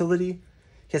fertility.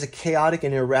 He has a chaotic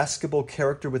and irascible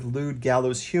character with lewd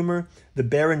gallows humor. The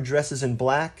Baron dresses in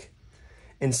black,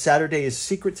 and Saturday is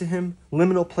secret to him.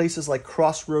 Liminal places like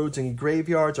crossroads and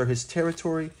graveyards are his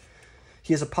territory.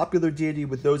 He is a popular deity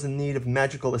with those in need of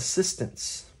magical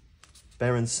assistance.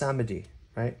 Baron Samedi,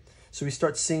 right? So we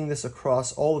start seeing this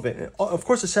across all of it. And of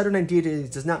course, the Saturnine deity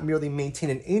does not merely maintain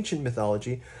an ancient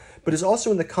mythology, but is also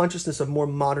in the consciousness of more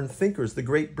modern thinkers. The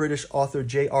great British author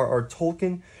J.R.R.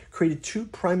 Tolkien created two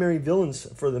primary villains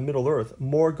for the Middle Earth,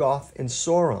 Morgoth and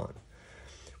Sauron.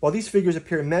 While these figures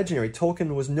appear imaginary,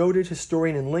 Tolkien was noted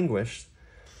historian and linguist.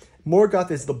 Morgoth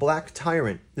is the black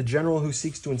tyrant, the general who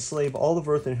seeks to enslave all of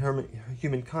Earth and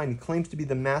humankind. He claims to be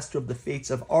the master of the fates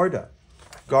of Arda.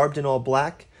 Garbed in all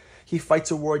black, he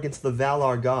fights a war against the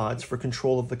Valar gods for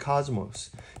control of the cosmos.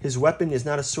 His weapon is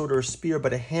not a sword or a spear,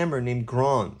 but a hammer named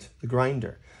Grond, the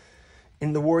grinder.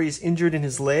 In the war, he is injured in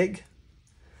his leg,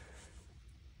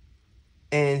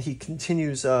 and he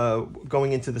continues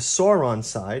going into the Sauron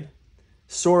side.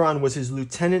 Sauron was his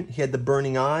lieutenant. He had the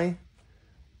burning eye.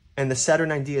 And the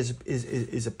Saturnine deity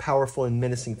is a powerful and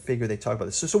menacing figure. They talk about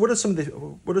this. So what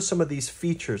are some of these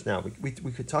features now? We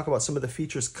could talk about some of the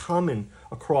features common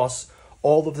across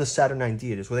all of the Saturnine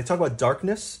deities. When they talk about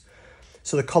darkness,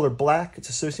 so the color black, it's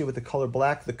associated with the color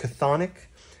black. The chthonic,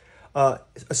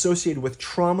 associated with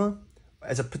trauma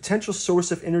as a potential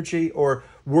source of energy or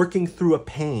working through a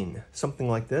pain, something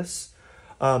like this.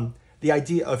 The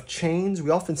idea of chains, we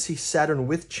often see Saturn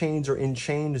with chains or in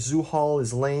chain. Zuhal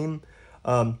is lame.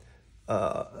 In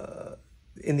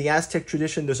the Aztec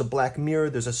tradition, there's a black mirror,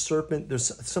 there's a serpent,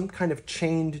 there's some kind of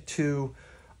chained to,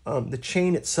 the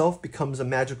chain itself becomes a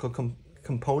magical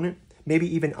component. Maybe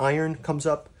even iron comes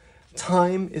up.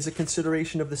 Time is a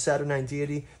consideration of the Saturnine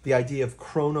deity, the idea of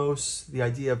chronos, the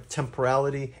idea of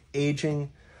temporality,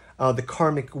 aging, the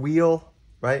karmic wheel,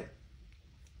 right?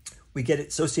 We get it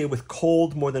associated with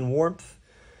cold more than warmth,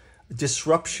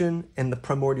 disruption, and the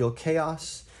primordial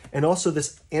chaos. And also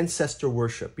this ancestor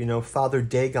worship, Father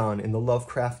Dagon in the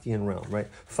Lovecraftian realm, right?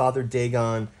 Father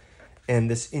Dagon and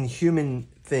this inhuman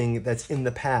thing that's in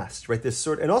the past, right?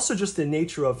 And also just the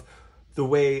nature of the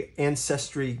way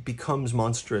ancestry becomes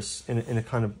monstrous in a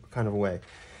kind of way.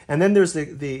 And then there's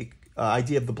the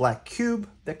idea of the black cube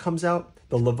that comes out,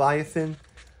 the Leviathan,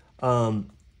 the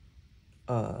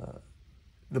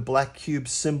black cube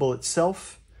symbol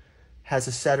itself has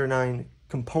a Saturnine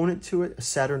component to it, a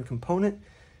Saturn component.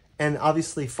 And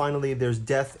obviously, finally, there's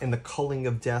death and the culling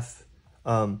of death.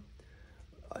 And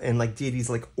like deities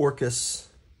like Orcus,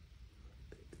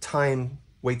 time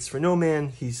waits for no man.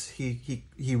 He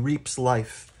reaps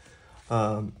life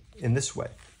in this way.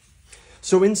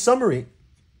 So in summary,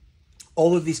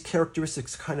 all of these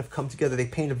characteristics kind of come together. They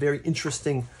paint a very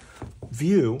interesting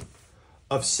view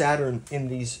of Saturn in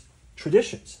these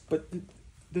traditions. But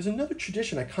there's another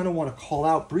tradition I kind of want to call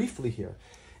out briefly here.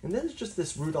 And that is just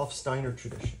this Rudolf Steiner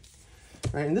tradition.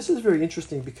 Right? And this is very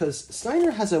interesting because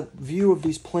Steiner has a view of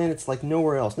these planets like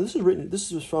nowhere else. Now,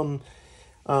 this was from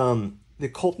the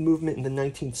occult movement in the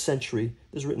 19th century.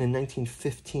 This was written in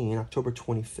 1915, October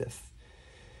 25th.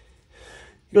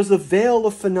 He goes, the veil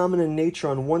of phenomena in nature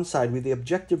on one side with the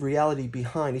objective reality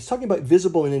behind. He's talking about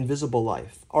visible and invisible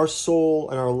life. Our soul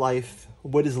and our life,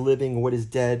 what is living, what is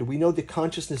dead. We know the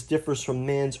consciousness differs from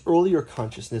man's earlier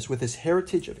consciousness with his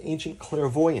heritage of ancient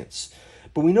clairvoyance.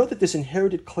 But we know that this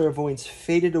inherited clairvoyance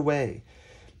faded away,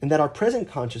 and that our present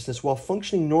consciousness, while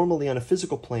functioning normally on a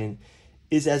physical plane,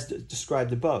 is as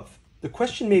described above. The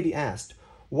question may be asked,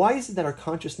 why is it that our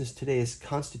consciousness today is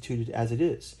constituted as it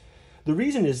is? The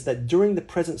reason is that during the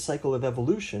present cycle of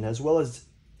evolution, as well as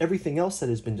everything else that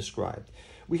has been described,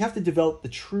 we have to develop the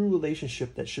true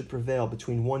relationship that should prevail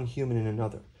between one human and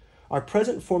another. Our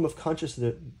present form of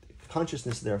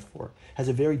consciousness, therefore, has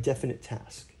a very definite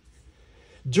task.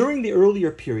 During the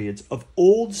earlier periods of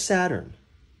old Saturn,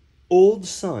 old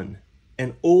Sun,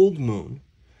 and old Moon,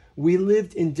 we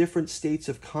lived in different states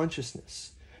of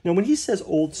consciousness. Now, when he says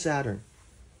old Saturn,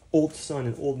 old Sun,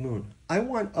 and old Moon, I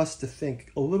want us to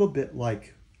think a little bit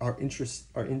like our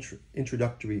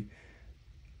introductory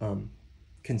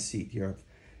conceit here.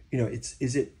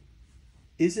 Is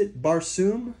it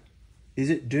Barsoom? Is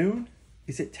it Dune?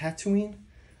 Is it Tatooine?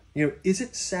 Is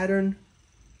it Saturn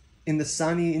in the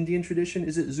Sani Indian tradition?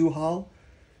 Is it Zuhal?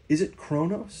 Is it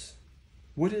Kronos?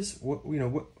 What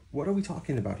are we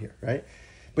talking about here, right?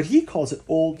 But he calls it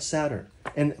old Saturn.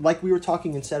 And like we were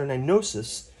talking in Saturnine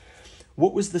Gnosis,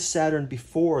 what was the Saturn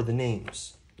before the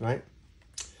names, right?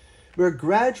 We're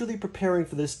gradually preparing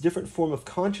for this different form of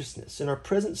consciousness. In our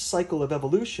present cycle of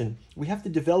evolution, we have to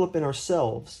develop in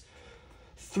ourselves,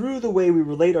 through the way we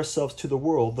relate ourselves to the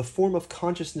world, the form of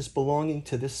consciousness belonging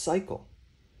to this cycle.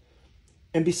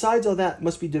 And besides all that,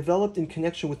 must be developed in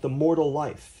connection with the mortal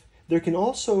life. There can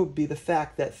also be the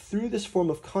fact that through this form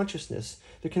of consciousness,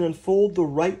 there can unfold the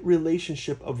right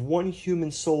relationship of one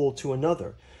human soul to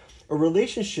another, a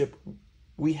relationship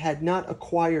we had not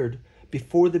acquired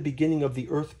before the beginning of the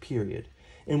Earth period,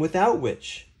 and without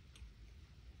which,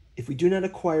 if we do not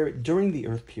acquire it during the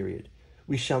Earth period,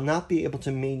 we shall not be able to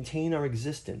maintain our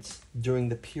existence during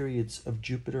the periods of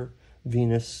Jupiter,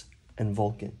 Venus, and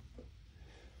Vulcan.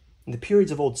 In the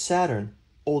periods of old Saturn,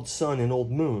 old Sun, and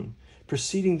old Moon,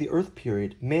 preceding the Earth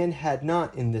period, man had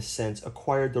not, in this sense,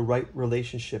 acquired the right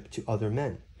relationship to other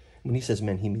men. When he says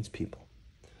men, he means people.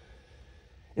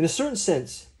 In a certain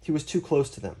sense, he was too close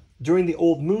to them. During the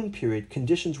old Moon period,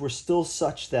 conditions were still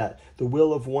such that the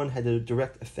will of one had a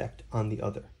direct effect on the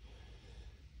other.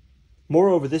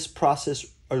 Moreover, this process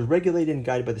is regulated and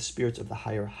guided by the spirits of the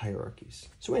higher hierarchies.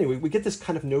 So anyway, we get this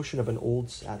kind of notion of an old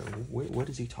Saturn. What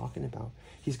is he talking about?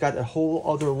 He's got a whole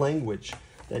other language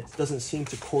that doesn't seem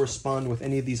to correspond with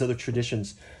any of these other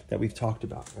traditions that we've talked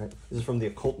about. Right? This is from the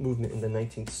occult movement in the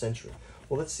 19th century.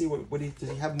 Well, let's see does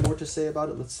he have more to say about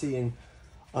it? Let's see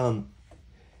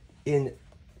in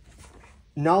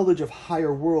knowledge of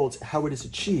higher worlds, how it is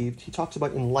achieved. He talks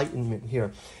about enlightenment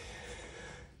here.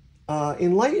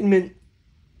 Enlightenment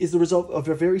is the result of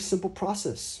a very simple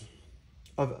process,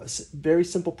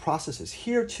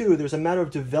 Here, too, there's a matter of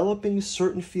developing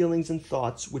certain feelings and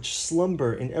thoughts which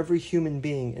slumber in every human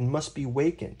being and must be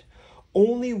wakened.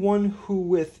 Only one who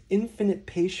with infinite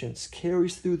patience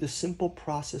carries through the simple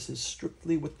processes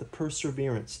strictly with the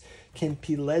perseverance can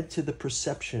be led to the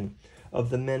perception of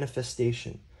the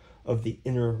manifestation of the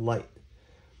inner light.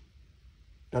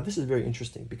 Now, this is very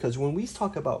interesting because when we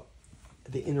talk about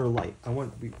the inner light,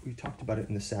 we talked about it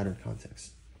in the Saturn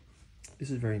context. This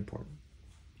is very important.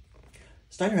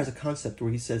 Steiner has a concept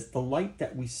where he says the light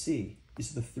that we see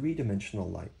is the three-dimensional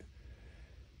light,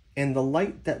 and the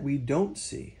light that we don't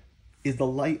see is the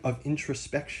light of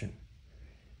introspection.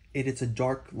 It's a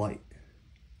dark light,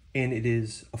 and it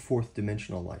is a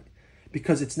fourth-dimensional light.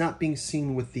 Because it's not being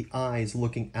seen with the eyes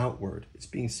looking outward. It's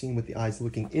being seen with the eyes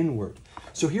looking inward.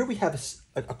 So here we have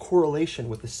a correlation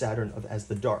with the Saturn as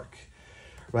the dark,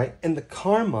 right? And the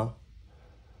karma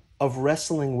of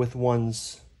wrestling with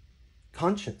one's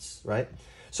conscience, right?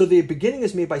 So the beginning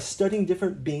is made by studying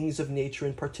different beings of nature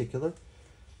in particular.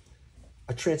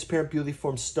 A transparent, beautifully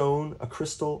formed stone, a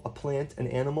crystal, a plant, an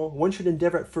animal. One should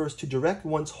endeavor at first to direct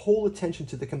one's whole attention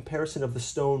to the comparison of the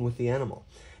stone with the animal.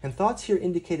 And thoughts here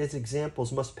indicated as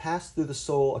examples must pass through the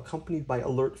soul accompanied by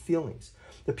alert feelings.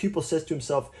 The pupil says to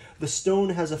himself, the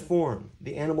stone has a form,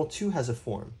 the animal too has a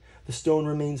form. The stone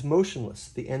remains motionless,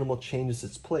 the animal changes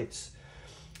its place.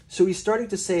 So he's starting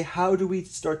to say, how do we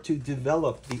start to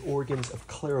develop the organs of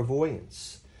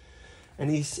clairvoyance?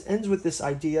 And he ends with this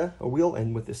idea, or we'll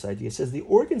end with this idea. It says, the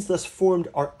organs thus formed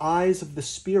are eyes of the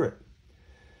spirit.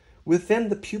 With them,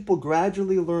 the pupil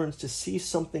gradually learns to see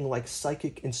something like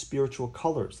psychic and spiritual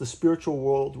colors. The spiritual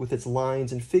world with its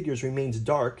lines and figures remains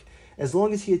dark as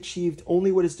long as he achieved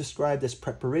only what is described as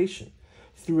preparation.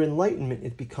 Through enlightenment,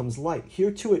 it becomes light.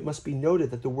 Here, too, it must be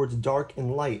noted that the words dark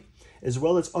and light, as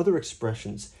well as other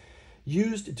expressions,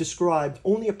 used described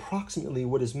only approximately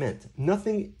what is meant.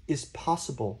 Nothing is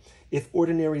possible if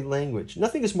ordinary language,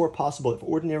 nothing is more possible if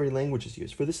ordinary language is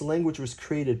used, for this language was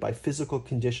created by physical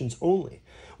conditions only.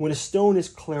 When a stone is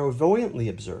clairvoyantly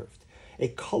observed, a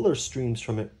color streams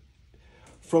from it,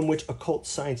 from which occult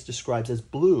science describes as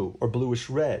blue or bluish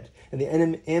red, and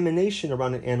the emanation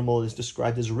around an animal is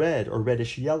described as red or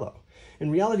reddish yellow.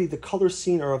 In reality, the colors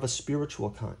seen are of a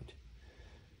spiritual kind.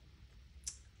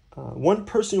 One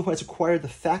person who has acquired the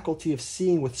faculty of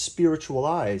seeing with spiritual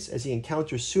eyes, as he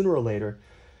encounters sooner or later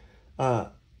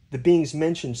the beings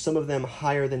mentioned, some of them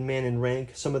higher than man in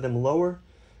rank, some of them lower,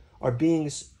 are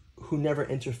beings who never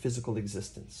enter physical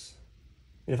existence.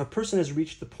 And if a person has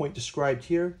reached the point described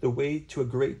here, the way to a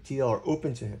great deal are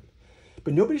open to him.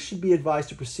 But nobody should be advised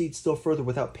to proceed still further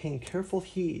without paying careful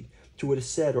heed to what is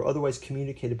said or otherwise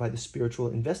communicated by the spiritual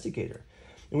investigator.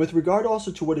 And with regard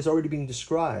also to what is already being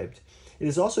described, it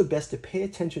is also best to pay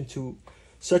attention to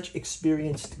such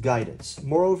experienced guidance.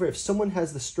 Moreover, if someone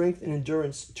has the strength and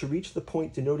endurance to reach the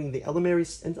point denoting the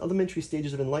elementary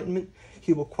stages of enlightenment,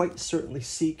 he will quite certainly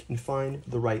seek and find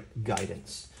the right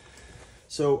guidance.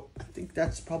 So I think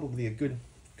that's probably a good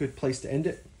place to end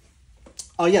it.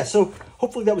 So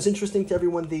hopefully that was interesting to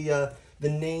everyone. The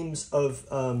names of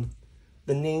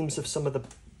some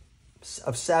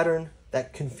of Saturn,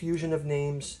 that confusion of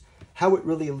names, how it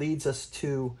really leads us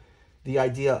to the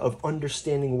idea of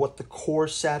understanding what the core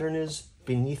Saturn is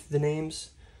beneath the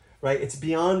names, right? It's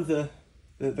beyond the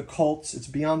cults, it's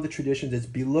beyond the traditions, it's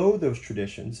below those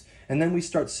traditions. And then we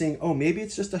start seeing, oh, maybe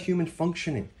it's just a human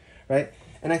functioning, right?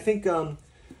 And I think,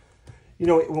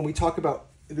 when we talk about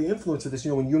the influence of this,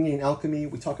 when Jungian alchemy,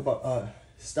 we talk about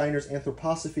Steiner's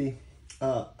anthroposophy,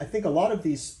 I think a lot of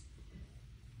these,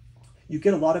 you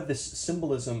get a lot of this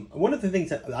symbolism. One of the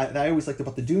things that I always liked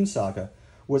about the Dune saga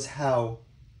was how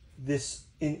this,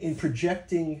 in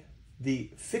projecting the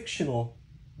fictional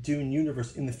Dune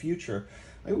universe in the future,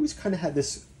 I always kind of had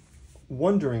this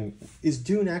wondering, is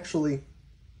Dune actually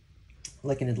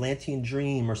like an Atlantean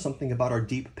dream or something about our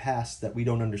deep past that we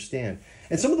don't understand?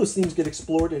 And some of those themes get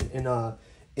explored in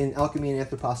Alchemy and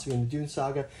Anthroposophy and the Dune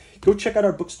saga. Go check out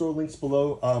our bookstore links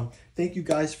below. Thank you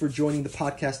guys for joining the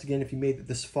podcast again. If you made it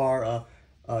this far,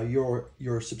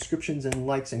 your subscriptions and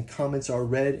likes and comments are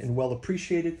read and well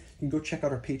appreciated. You can go check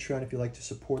out our Patreon if you'd like to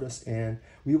support us, and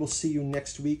we will see you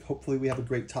next week. Hopefully we have a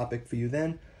great topic for you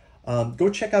then.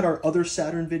 Go check out our other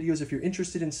Saturn videos. If you're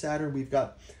interested in Saturn, we've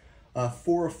got 4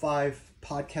 or 5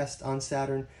 podcasts on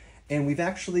Saturn, and we've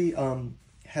actually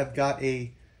have got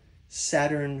a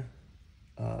Saturn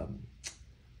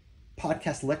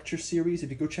podcast lecture series. If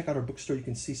you go check out our bookstore, you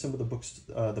can see some of the books,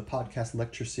 the podcast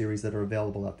lecture series that are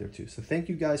available out there too. So thank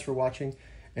you guys for watching,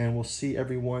 and we'll see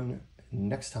everyone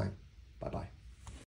next time. Bye-bye.